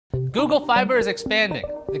Google Fiber is expanding.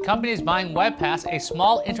 The company is buying Webpass, a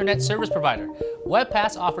small internet service provider.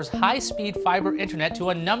 Webpass offers high-speed fiber internet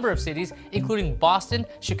to a number of cities, including Boston,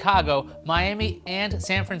 Chicago, Miami, and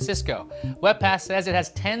San Francisco. Webpass says it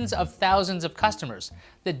has tens of thousands of customers.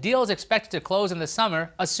 The deal is expected to close in the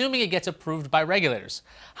summer, assuming it gets approved by regulators.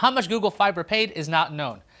 How much Google Fiber paid is not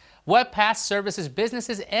known. Webpass services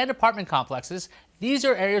businesses and apartment complexes. These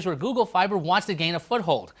are areas where Google Fiber wants to gain a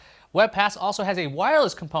foothold. Webpass also has a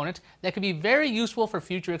wireless component that could be very useful for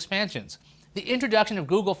future expansions. The introduction of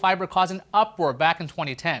Google Fiber caused an uproar back in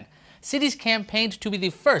 2010. Cities campaigned to be the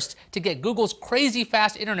first to get Google's crazy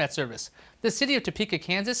fast internet service. The city of Topeka,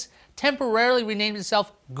 Kansas, temporarily renamed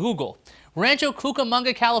itself Google. Rancho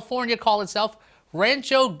Cucamonga, California called itself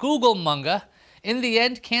Rancho Googlemonga. In the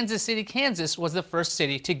end, Kansas City, Kansas was the first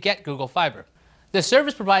city to get Google Fiber. The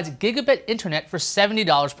service provides gigabit internet for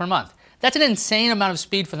 $70 per month. That's an insane amount of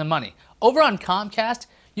speed for the money. Over on Comcast,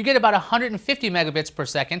 you get about 150 megabits per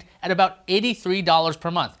second at about $83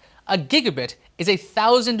 per month. A gigabit is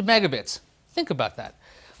 1,000 megabits. Think about that.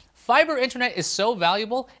 Fiber internet is so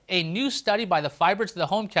valuable, a new study by the Fiber to the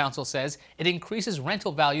Home Council says it increases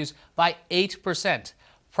rental values by 8%.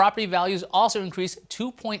 Property values also increase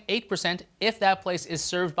 2.8% if that place is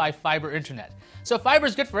served by fiber internet. So fiber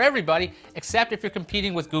is good for everybody, except if you're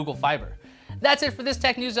competing with Google Fiber. That's it for this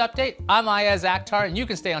Tech News Update. I'm Ayaz Akhtar, and you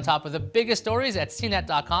can stay on top of the biggest stories at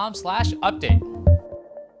cnet.com/update.